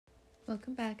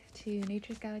Welcome back to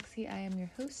Nature's Galaxy. I am your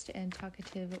host and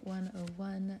talkative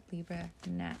 101 Libra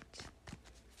Nat.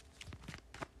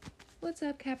 What's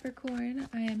up, Capricorn?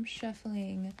 I am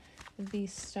shuffling the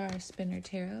Star Spinner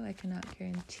Tarot. I cannot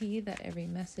guarantee that every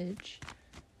message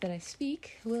that I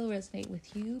speak will resonate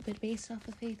with you, but based off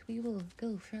of faith, we will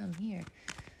go from here.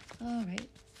 All right.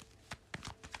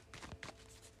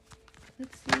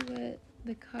 Let's see what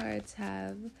the cards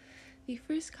have. The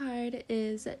first card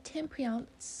is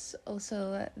Temperance,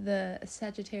 also the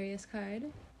Sagittarius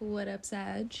card. What up,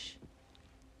 Sag?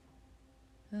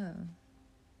 Oh.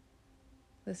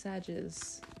 The Sag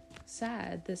is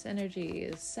sad. This energy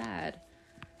is sad.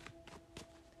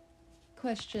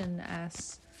 Question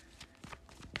asks,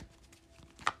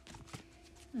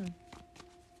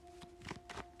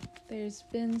 There's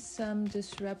been some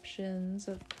disruptions,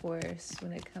 of course,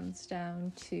 when it comes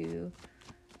down to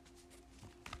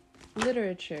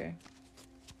literature,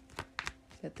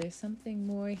 but there's something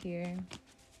more here.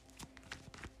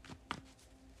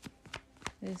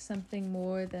 There's something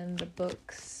more than the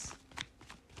books.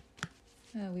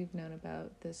 We've known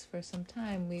about this for some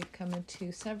time. We've come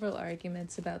into several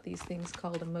arguments about these things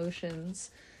called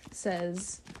emotions,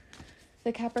 says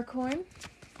the Capricorn.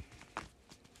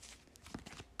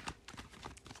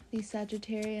 These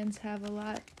Sagittarians have a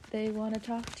lot they want to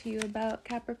talk to you about,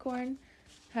 Capricorn.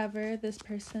 However, this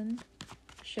person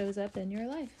shows up in your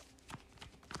life.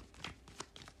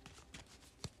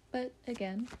 But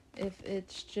again, if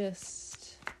it's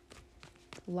just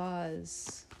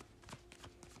laws,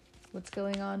 what's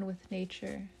going on with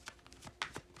nature,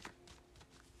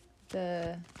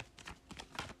 the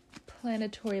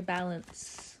planetary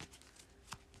balance,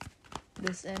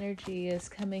 this energy is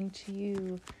coming to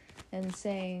you and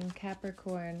saying,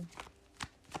 Capricorn,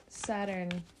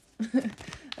 Saturn,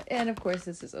 and of course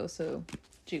this is also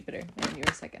Jupiter in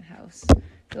your second house,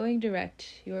 going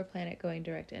direct, your planet going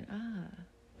direct, and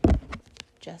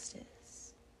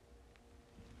justice.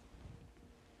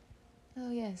 Oh,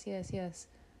 yes.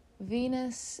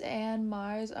 Venus and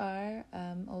Mars are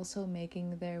also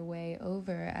making their way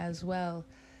over as well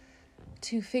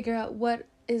to figure out what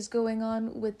is going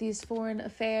on with these foreign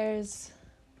affairs.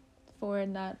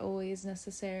 Foreign not always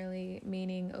necessarily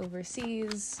meaning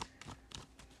overseas.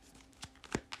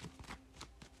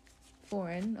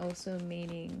 Foreign also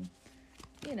meaning,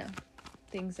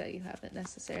 things that you haven't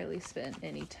necessarily spent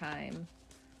any time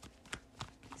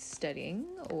studying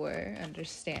or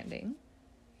understanding.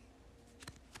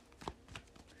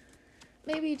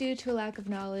 Maybe due to a lack of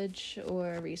knowledge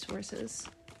or resources.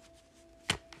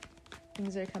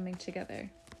 Things are coming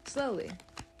together slowly,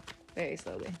 very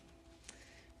slowly.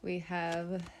 We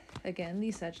have, again,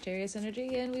 the Sagittarius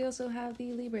energy, and we also have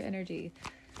the Libra energy.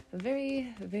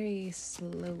 Very, very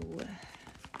slow.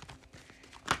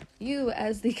 You,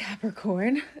 as the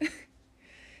Capricorn,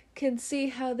 can see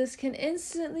how this can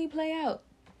instantly play out.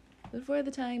 But for the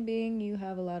time being, you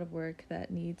have a lot of work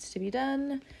that needs to be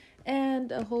done,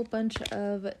 and a whole bunch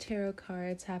of tarot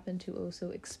cards happen to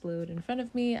also explode in front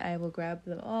of me. I will grab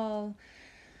them all,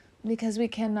 because we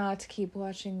cannot keep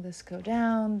watching this go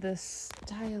down. This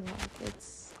dialogue,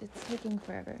 it's taking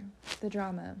forever. The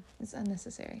drama is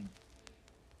unnecessary.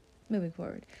 Moving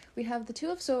forward, we have the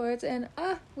Two of Swords, and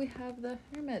we have the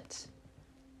Hermit.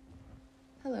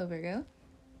 Hello, Virgo.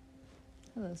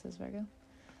 Hello, says Virgo.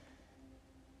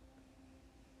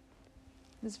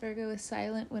 This Virgo is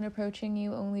silent when approaching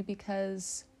you only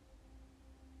because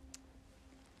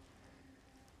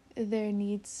there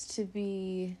needs to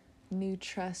be new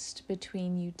trust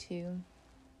between you two.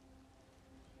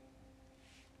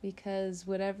 Because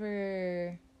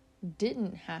whatever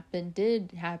did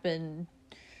happen.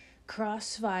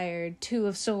 Crossfired, Two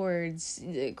of Swords,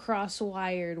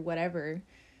 cross-wired, whatever.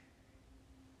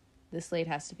 The slate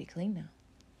has to be clean now.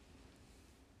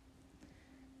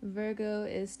 Virgo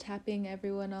is tapping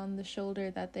everyone on the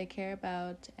shoulder that they care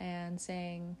about and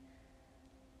saying,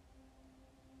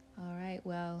 all right,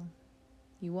 well,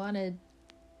 you wanted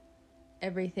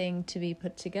everything to be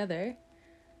put together.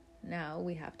 Now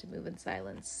we have to move in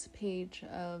silence. Page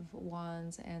of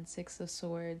Wands and Six of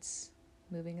Swords,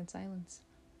 moving in silence.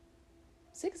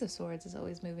 Six of Swords is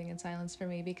always moving in silence for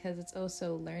me because it's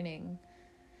also learning.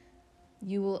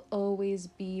 You will always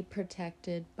be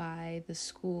protected by the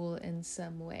school in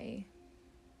some way.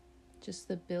 Just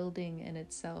the building in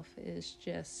itself is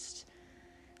just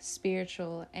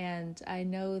spiritual, and I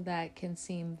know that can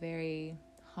seem very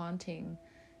haunting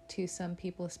to some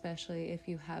people, especially if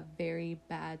you have very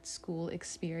bad school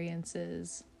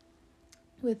experiences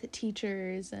with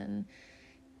teachers and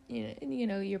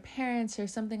your parents or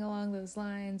something along those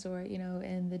lines, or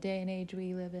in the day and age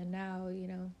we live in now,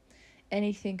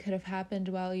 anything could have happened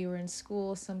while you were in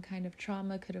school. Some kind of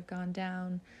trauma could have gone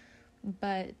down.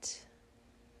 But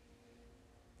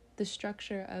the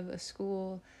structure of a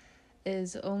school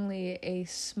is only a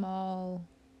small,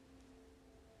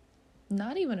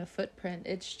 not even a footprint.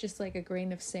 It's just like a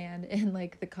grain of sand in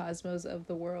like the cosmos of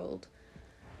the world,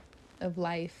 of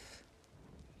life.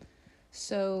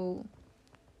 So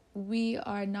we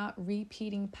are not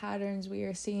repeating patterns. We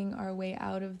are seeing our way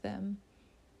out of them.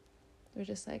 We're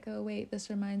just like, oh, wait, this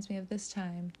reminds me of this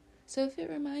time. So if it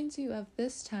reminds you of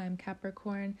this time,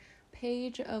 Capricorn,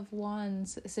 Page of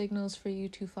Wands signals for you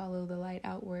to follow the light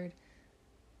outward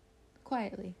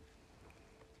quietly.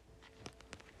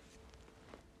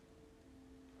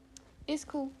 It's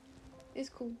cool. It's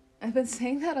cool. I've been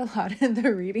saying that a lot in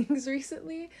the readings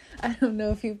recently. I don't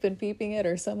know if you've been peeping it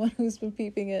or someone who's been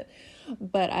peeping it,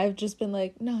 but I've just been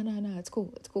like, no, it's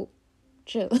cool. It's cool.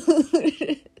 Chill.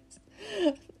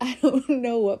 I don't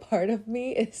know what part of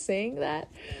me is saying that,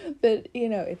 but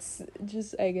it's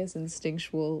just, I guess,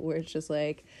 instinctual, where it's just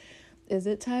like, is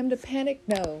it time to panic?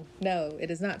 No,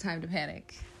 it is not time to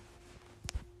panic.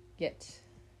 Yet.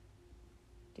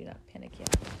 Do not panic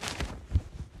yet.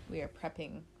 We are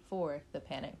prepping for the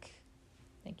panic.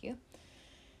 Thank you.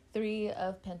 3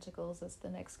 of Pentacles is the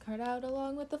next card out,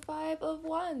 along with the 5 of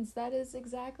Wands. That is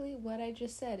exactly what I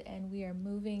just said, and we are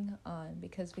moving on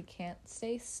because we can't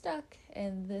stay stuck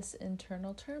in this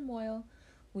internal turmoil.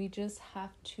 We just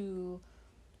have to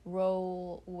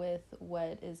roll with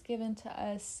what is given to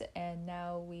us, and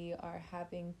now we are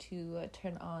having to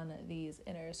turn on these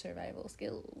inner survival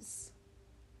skills.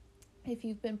 If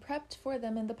you've been prepped for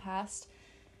them in the past,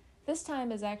 this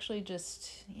time is actually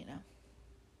just,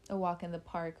 a walk in the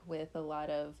park with a lot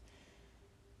of,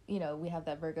 we have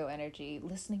that Virgo energy,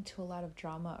 listening to a lot of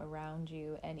drama around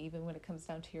you. And even when it comes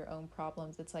down to your own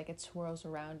problems, it's like it swirls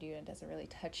around you and doesn't really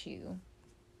touch you.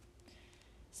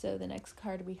 So the next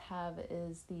card we have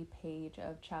is the Page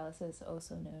of Chalices,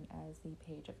 also known as the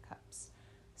Page of Cups.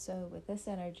 So with this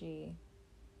energy,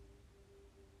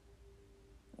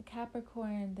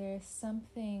 Capricorn, there's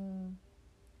something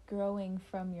growing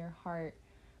from your heart,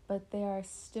 but there are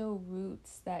still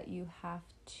roots that you have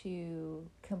to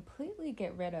completely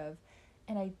get rid of.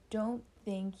 And I don't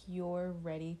think you're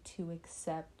ready to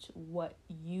accept what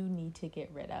you need to get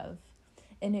rid of.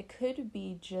 And it could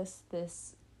be just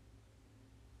this,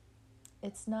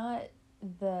 it's not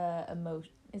the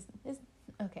emotion,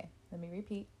 okay, let me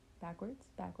repeat,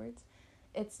 backwards.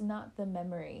 It's not the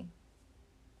memory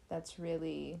that's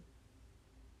really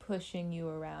pushing you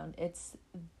around. It's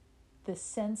the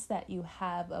sense that you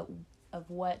have of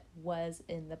what was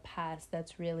in the past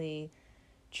that's really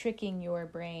tricking your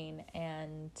brain,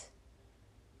 and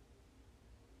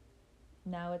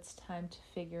now it's time to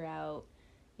figure out,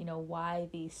 why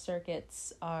these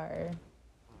circuits are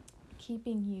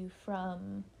keeping you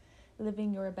from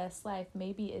living your best life.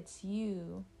 Maybe it's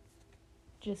you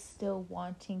just still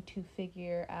wanting to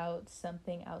figure out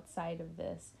something outside of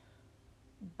this,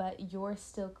 but you're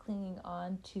still clinging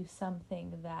on to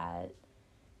something that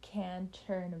can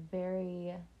turn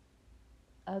very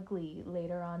ugly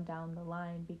later on down the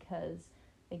line, because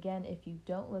again, if you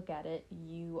don't look at it,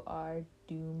 you are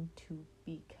doomed to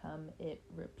become it,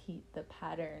 repeat the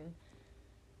pattern.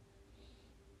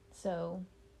 So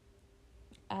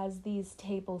as these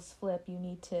tables flip, you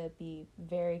need to be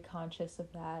very conscious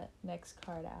of that. Next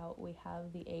card out, we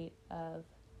have the 8 of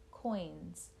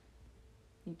Coins.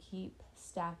 You keep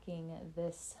stacking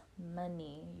this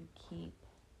money, you keep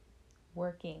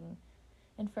working.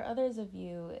 And for others of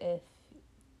you, if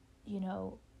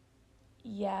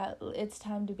it's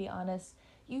time to be honest,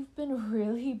 you've been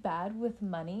really bad with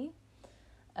money.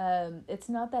 It's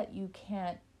not that you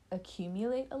can't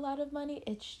accumulate a lot of money,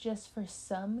 it's just for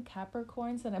some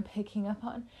Capricorns that I'm picking up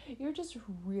on, you're just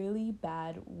really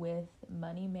bad with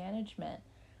money management.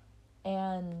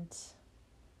 And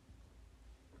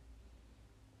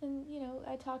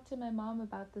I talk to my mom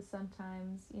about this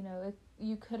sometimes.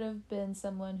 You could have been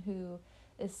someone who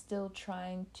is still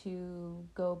trying to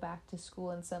go back to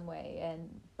school in some way,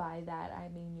 and by that I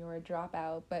mean you're a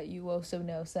dropout, but you also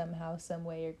know somehow, some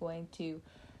way you're going to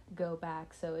go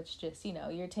back. So it's just,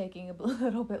 you're taking a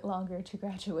little bit longer to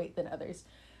graduate than others.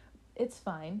 It's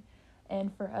fine.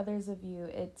 And for others of you,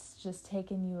 it's just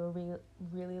taken you a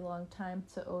really long time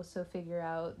to also figure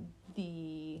out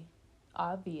the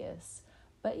obvious.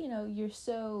 But, you're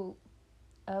so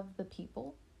of the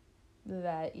people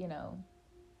that,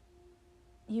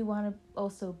 you want to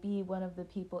also be one of the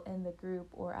people in the group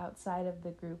or outside of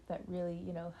the group that really,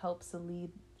 helps to lead,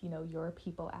 your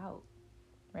people out,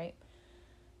 right?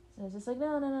 So it's just like,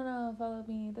 no, follow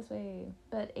me this way.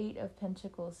 But 8 of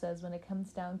Pentacles says when it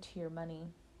comes down to your money,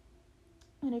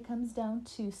 when it comes down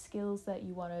to skills that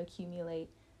you want to accumulate,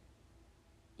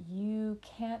 you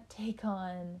can't take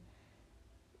on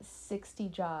 60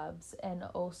 jobs and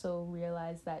also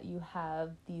realize that you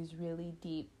have these really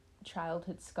deep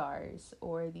childhood scars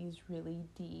or these really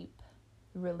deep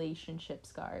relationship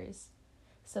scars.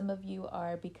 Some of you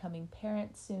are becoming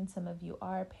parents soon, some of you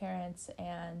are parents,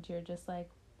 and you're just like,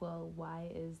 well, why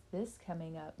is this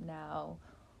coming up now?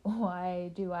 Why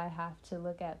do I have to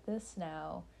look at this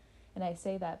now? And I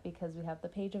say that because we have the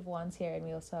Page of Wands here and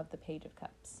we also have the Page of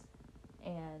Cups.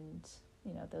 And,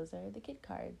 those are the kid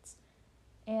cards.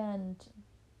 And,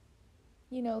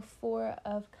 4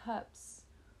 of Cups,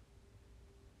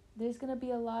 there's going to be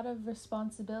a lot of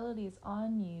responsibilities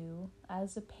on you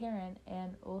as a parent,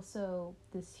 and also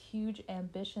this huge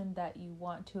ambition that you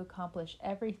want to accomplish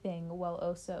everything while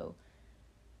also,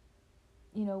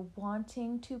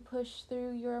 wanting to push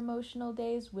through your emotional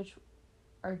days, which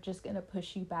are just going to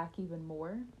push you back even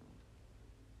more.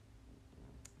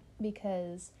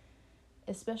 Because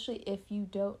especially if you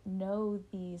don't know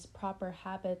these proper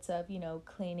habits of,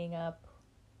 cleaning up,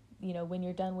 when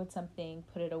you're done with something,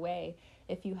 put it away.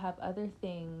 If you have other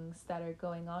things that are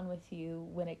going on with you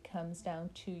when it comes down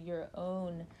to your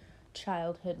own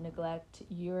childhood neglect,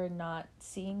 you're not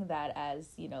seeing that as,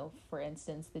 for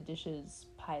instance, the dishes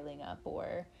piling up,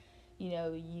 or,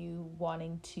 you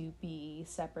wanting to be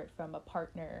separate from a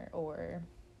partner, or,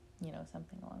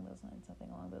 something along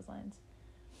those lines.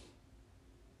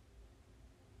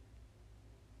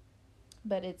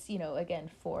 But it's, again,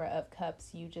 4 of Cups,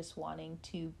 you just wanting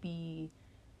to be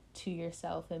to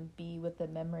yourself and be with the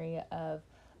memory of,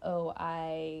 oh,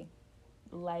 I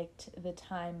liked the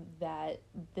time that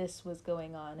this was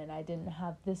going on and I didn't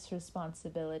have this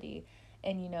responsibility.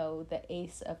 And, the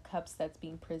Ace of Cups that's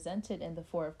being presented in the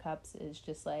 4 of Cups is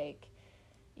just like,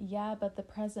 yeah, but the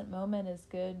present moment is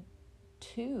good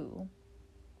too.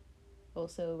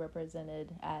 Also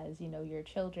represented as, your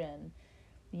children,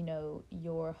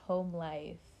 your home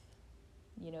life,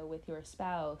 with your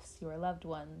spouse, your loved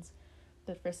ones.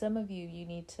 But for some of you, you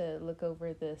need to look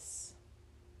over this,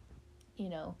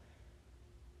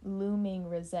 looming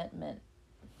resentment,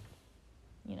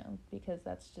 because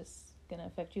that's just going to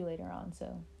affect you later on.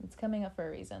 So it's coming up for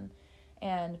a reason.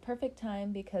 And perfect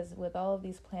time, because with all of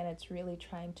these planets really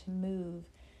trying to move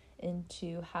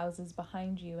into houses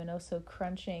behind you and also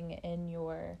crunching in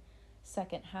your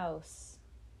second house,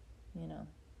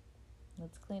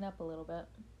 let's clean up a little bit.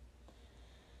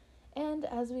 And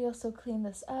as we also clean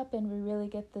this up and we really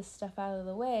get this stuff out of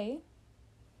the way,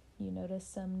 you notice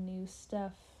some new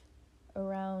stuff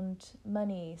around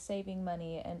money, saving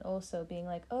money, and also being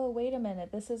like, oh, wait a minute,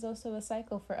 this is also a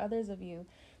cycle for others of you.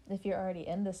 If you're already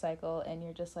in the cycle and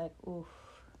you're just like, oof,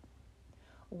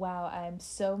 wow, I'm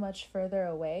so much further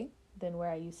away than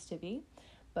where I used to be.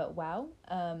 But wow,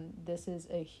 this is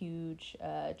a huge,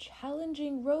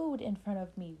 challenging road in front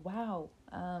of me. Wow,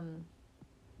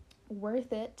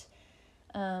 worth it.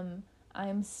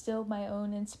 I'm still my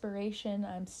own inspiration.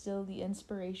 I'm still the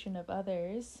inspiration of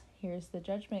others. Here's the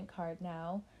Judgment card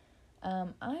now.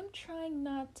 I'm trying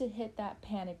not to hit that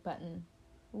panic button.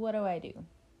 What do?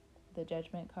 The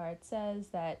Judgment card says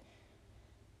that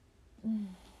you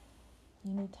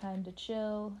need time to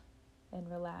chill and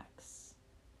relax.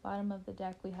 Bottom of the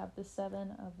deck, we have the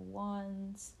 7 of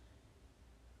Wands.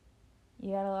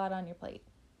 You got a lot on your plate,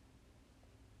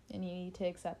 and you need to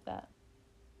accept that.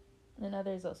 And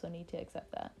others also need to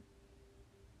accept that.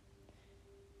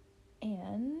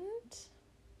 And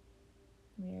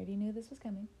we already knew this was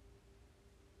coming.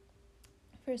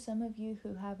 For some of you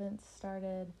who haven't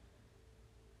started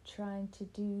trying to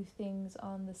do things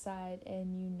on the side,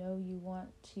 and you want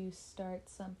to start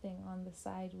something on the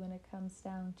side when it comes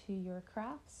down to your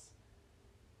crafts,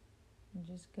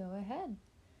 just go ahead.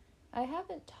 I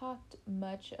haven't talked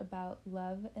much about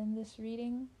love in this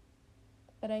reading,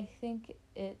 but I think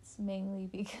it's mainly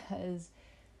because,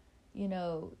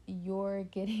 you're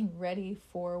getting ready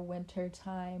for winter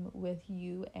time with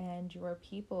you and your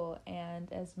people.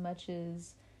 And as much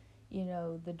as,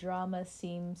 the drama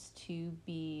seems to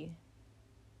be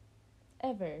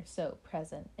ever so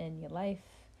present in your life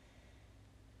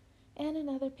and in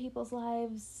other people's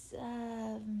lives,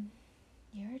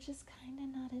 you're just kind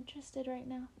of not interested right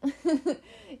now.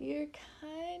 You're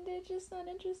kind of just not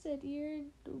interested. You're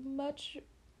much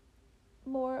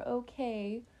more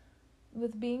okay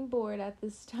with being bored at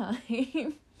this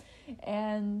time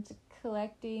and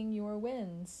collecting your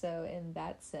wins. So in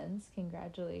that sense,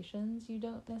 congratulations. You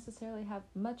don't necessarily have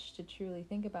much to truly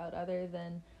think about other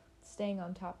than staying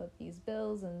on top of these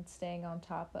bills and staying on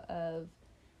top of,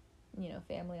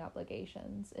 family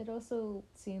obligations. It also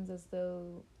seems as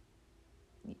though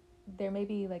there may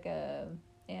be like a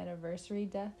anniversary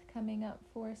death coming up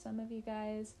for some of you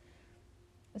guys.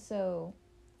 So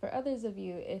for others of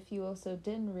you, if you also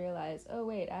didn't realize, oh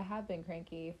wait, I have been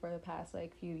cranky for the past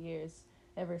like few years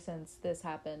ever since this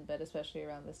happened, but especially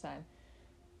around this time,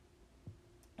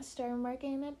 start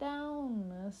marking it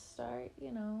down. Start,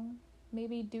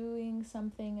 maybe doing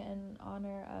something in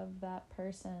honor of that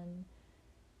person.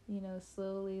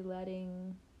 Slowly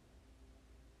letting,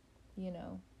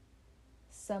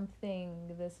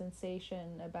 something, the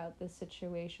sensation about the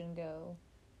situation go.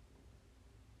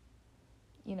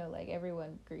 Like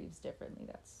everyone grieves differently.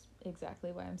 That's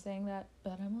exactly why I'm saying that.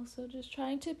 But I'm also just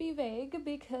trying to be vague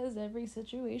because every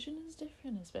situation is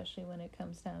different, especially when it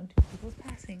comes down to people's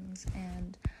passings.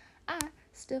 And I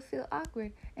still feel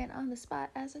awkward and on the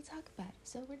spot as I talk about it.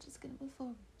 So we're just going to move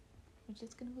forward.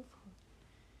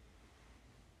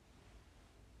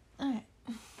 Alright.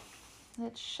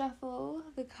 Let's shuffle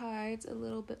the cards a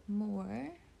little bit more.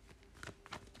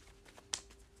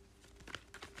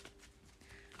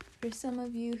 For some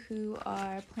of you who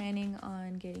are planning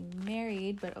on getting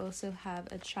married but also have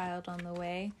a child on the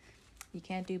way, you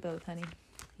can't do both, honey.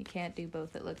 You can't do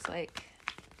both, it looks like.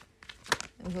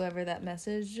 Whoever that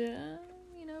message,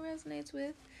 resonates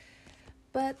with.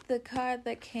 But the card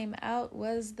that came out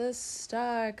was the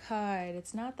Star card.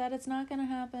 It's not that it's not going to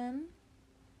happen.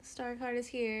 The Star card is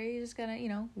here. You just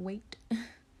gotta, wait.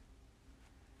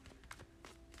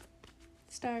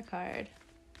 Star card.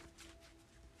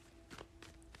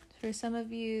 For some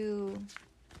of you,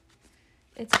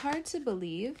 it's hard to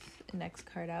believe.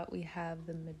 Next card out, we have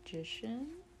the Magician.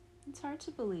 It's hard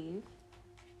to believe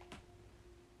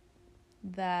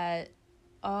that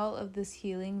all of this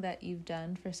healing that you've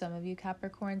done for some of you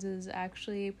Capricorns is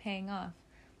actually paying off.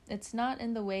 It's not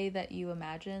in the way that you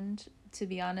imagined. To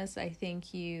be honest, I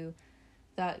think you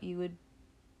thought you would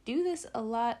do this a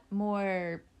lot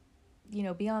more,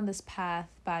 be on this path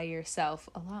by yourself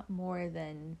a lot more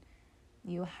than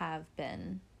you have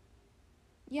been.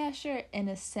 Yeah, sure, in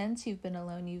a sense you've been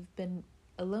alone. You've been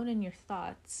alone in your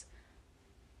thoughts.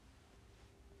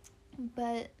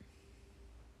 But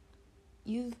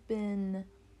you've been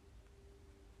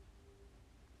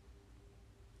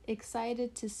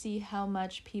excited to see how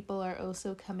much people are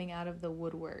also coming out of the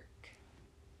woodwork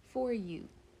for you.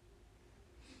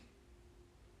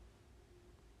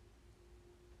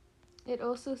 It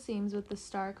also seems with the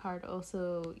Star card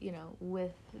also,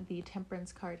 with the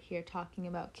Temperance card here talking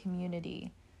about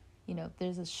community,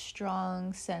 there's a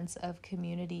strong sense of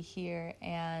community here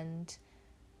and,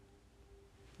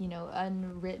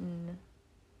 unwritten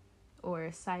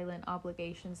or silent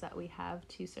obligations that we have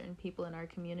to certain people in our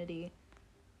community.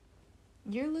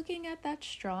 You're looking at that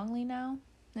strongly now.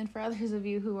 And for others of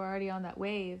you who are already on that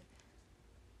wave,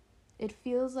 it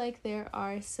feels like there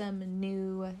are some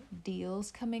new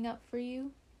deals coming up for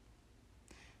you.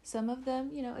 Some of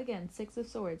them, again, Six of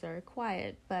Swords are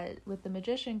quiet, but with the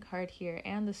Magician card here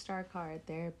and the Star card,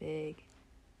 they're big.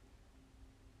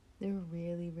 They're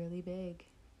really, really big.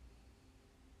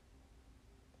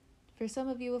 For some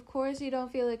of you, of course you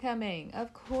don't feel it coming.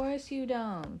 Of course you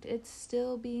don't. It's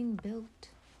still being built.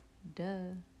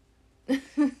 Duh.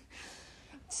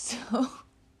 So,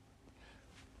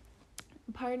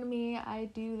 pardon me, I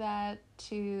do that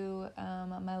to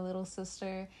my little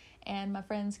sister and my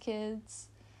friends' kids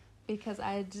because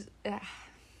I'm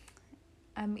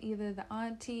either the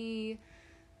auntie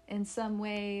in some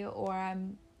way or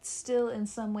I'm still in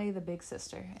some way the big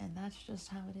sister, and that's just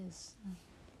how it is.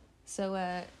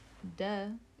 So,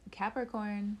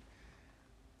 Capricorn,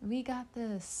 we got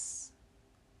this.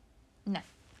 No.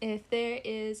 If there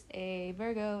is a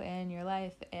Virgo in your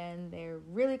life and they're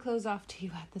really closed off to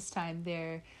you at this time,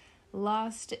 they're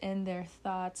lost in their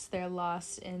thoughts, they're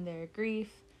lost in their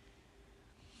grief,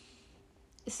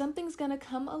 something's going to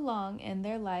come along in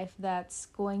their life that's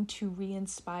going to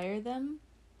re-inspire them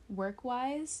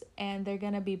work-wise, and they're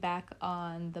going to be back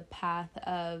on the path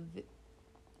of,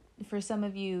 for some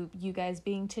of you, you guys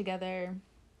being together,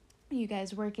 you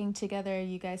guys working together,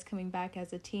 you guys coming back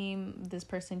as a team. This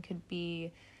person could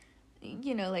be,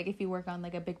 like if you work on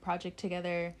like a big project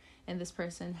together and this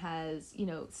person has,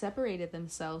 separated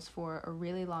themselves for a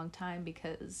really long time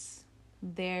because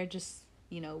they're just,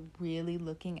 really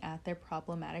looking at their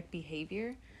problematic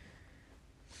behavior.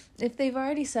 If they've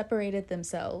already separated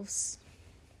themselves,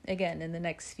 again, in the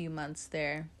next few months,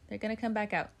 they're going to come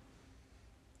back out.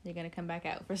 They're going to come back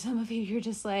out. For some of you, you're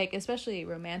just like, especially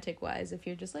romantic wise, if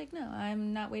you're just like, no,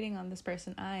 I'm not waiting on this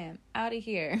person. I am out of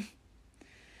here.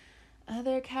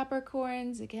 Other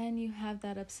Capricorns, again, you have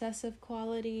that obsessive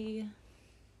quality.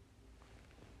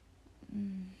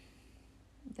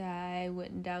 I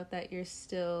wouldn't doubt that you're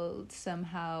still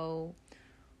somehow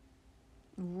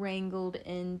wrangled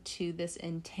into this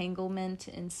entanglement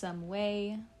in some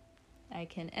way. I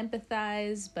can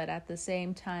empathize, but at the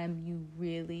same time, you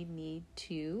really need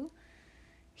to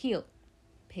heal.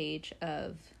 Page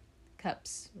of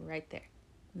Cups right there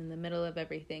in the middle of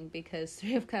everything, because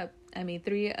Three of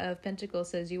Pentacles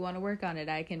says you want to work on it.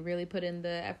 I can really put in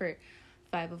the effort.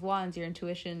 Five of Wands, your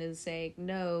intuition is saying,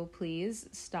 no, please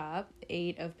stop.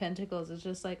 Eight of Pentacles is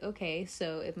just like, okay,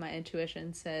 so if my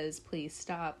intuition says, please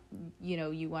stop,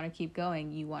 you want to keep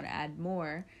going, you want to add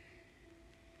more.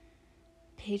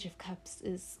 Page of Cups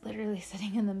is literally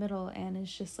sitting in the middle and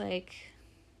is just like,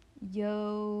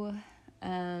 yo,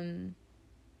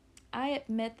 I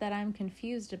admit that I'm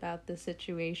confused about the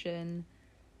situation,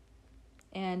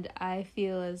 and I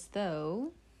feel as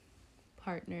though,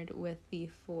 partnered with the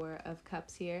Four of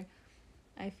Cups here,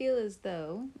 I feel as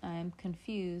though I'm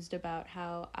confused about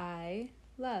how I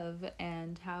love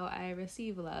and how I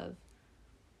receive love.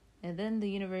 And then the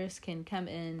universe can come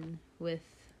in with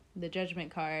the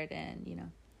Judgment card and,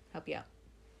 help you out.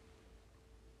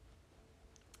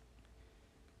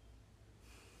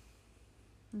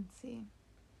 Let's see.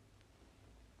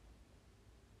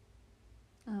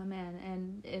 Oh man,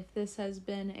 and if this has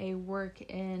been a work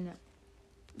in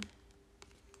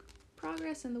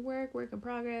progress in the work in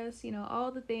progress,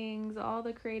 all the things, all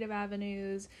the creative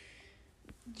avenues,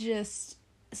 just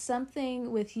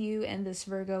something with you and this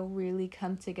Virgo really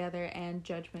come together, and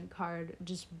Judgment card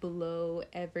just blow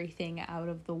everything out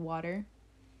of the water.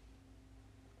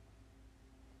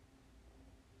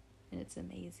 And it's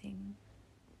amazing.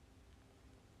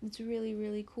 It's really,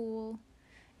 really cool.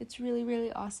 It's really,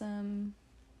 really awesome.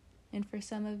 And for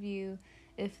some of you,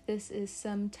 if this is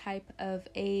some type of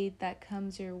aid that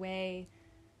comes your way,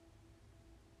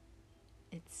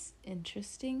 it's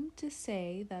interesting to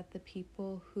say that the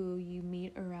people who you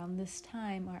meet around this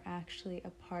time are actually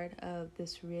a part of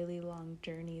this really long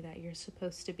journey that you're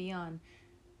supposed to be on.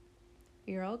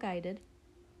 You're all guided.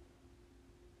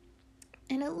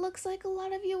 And it looks like a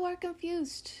lot of you are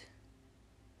confused.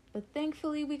 But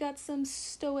thankfully, we got some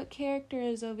stoic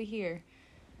characters over here.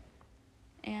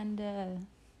 And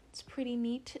it's pretty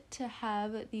neat to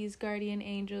have these guardian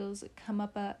angels come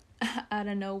up out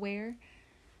of nowhere.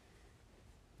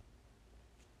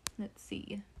 Let's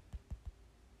see.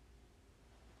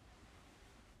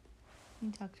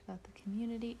 We talked about the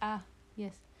community.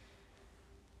 Yes.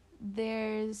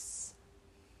 There's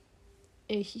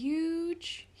a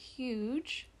huge,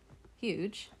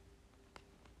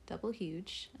 double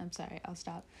huge, I'm sorry, I'll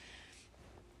stop,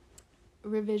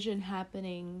 revision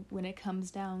happening when it comes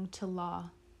down to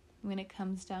law, when it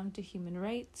comes down to human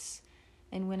rights,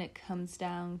 and when it comes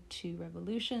down to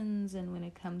revolutions, and when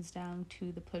it comes down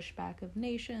to the pushback of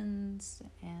nations,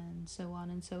 and so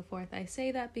on and so forth. I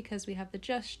say that because we have the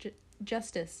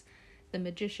Justice, the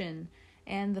Magician,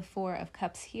 and the Four of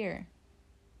Cups here.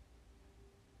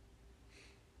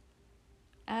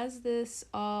 As this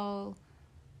all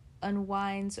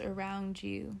unwinds around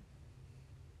you,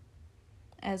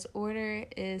 as order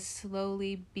is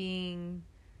slowly being,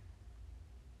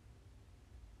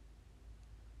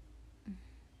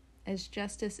 as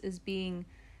justice is being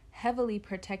heavily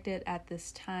protected at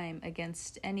this time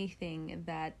against anything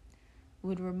that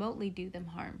would remotely do them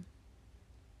harm.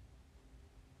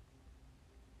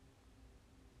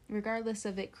 Regardless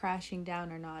of it crashing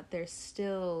down or not, there's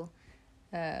still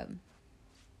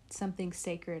something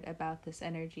sacred about this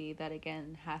energy that,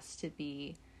 again, has to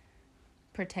be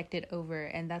protected over,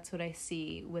 and that's what I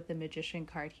see with the Magician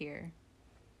card here.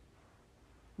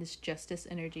 This justice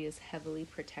energy is heavily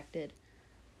protected.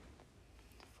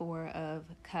 Four of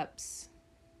Cups.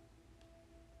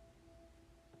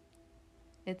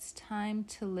 It's time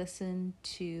to listen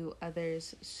to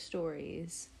others'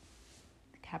 stories,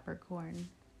 Capricorn.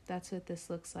 That's what this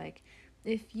looks like.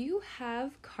 If you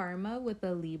have karma with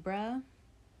a Libra,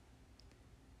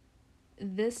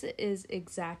 this is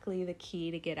exactly the key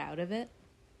to get out of it.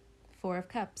 Four of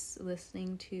Cups,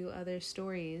 listening to other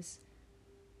stories.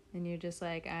 And you're just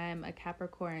like, I'm a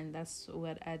Capricorn, that's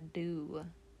what I do.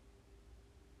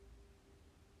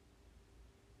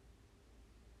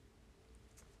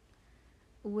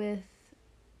 With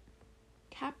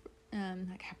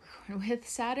with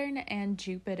Saturn and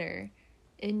Jupiter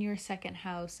in your second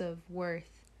house of worth,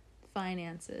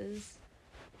 finances,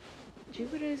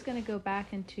 Jupiter is going to go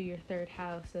back into your third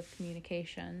house of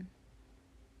communication.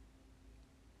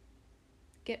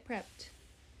 Get prepped.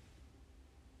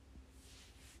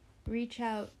 reach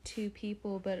out to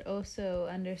people, but also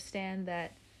understand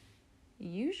that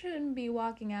you shouldn't be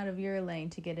walking out of your lane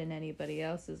to get in anybody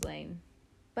else's lane.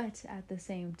 But at the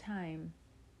same time,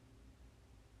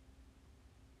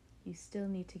 you still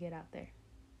need to get out there.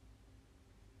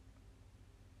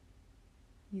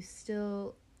 You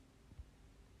still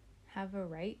have a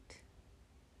right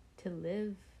to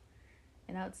live,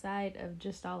 and outside of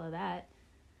just all of that,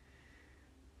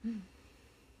 I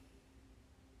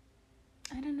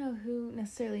don't know who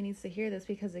necessarily needs to hear this,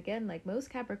 because again, like, most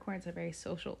Capricorns are very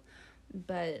social,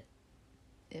 but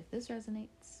if this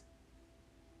resonates,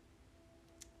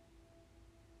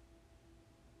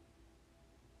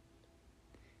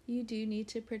 you do need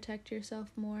to protect yourself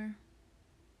more.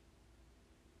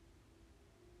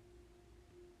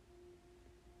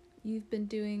 You've been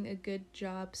doing a good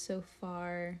job so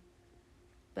far,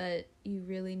 but you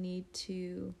really need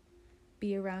to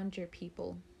be around your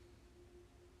people,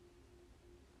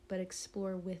 but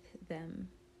explore with them.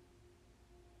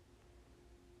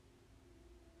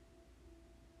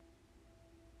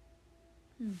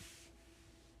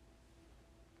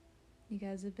 You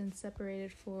guys have been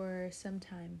separated for some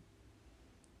time.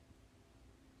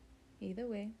 Either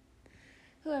way,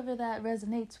 whoever that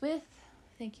resonates with,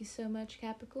 thank you so much,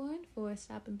 Capricorn, for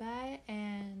stopping by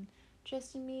and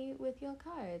trusting me with your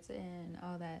cards and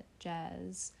all that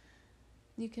jazz.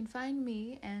 You can find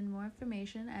me and more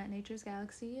information at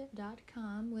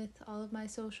naturesgalaxy.com with all of my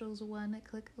socials one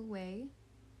click away.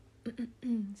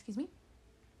 Excuse me.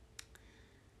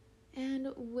 And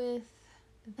with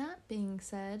that being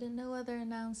said, no other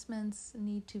announcements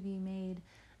need to be made.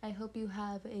 I hope you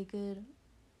have a good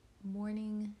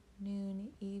morning, noon,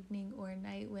 evening, or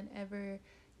night whenever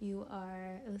you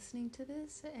are listening to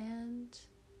this, and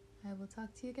I will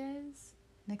talk to you guys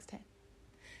next time.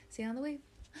 See you on the wave.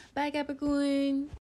 Bye, Capricorn.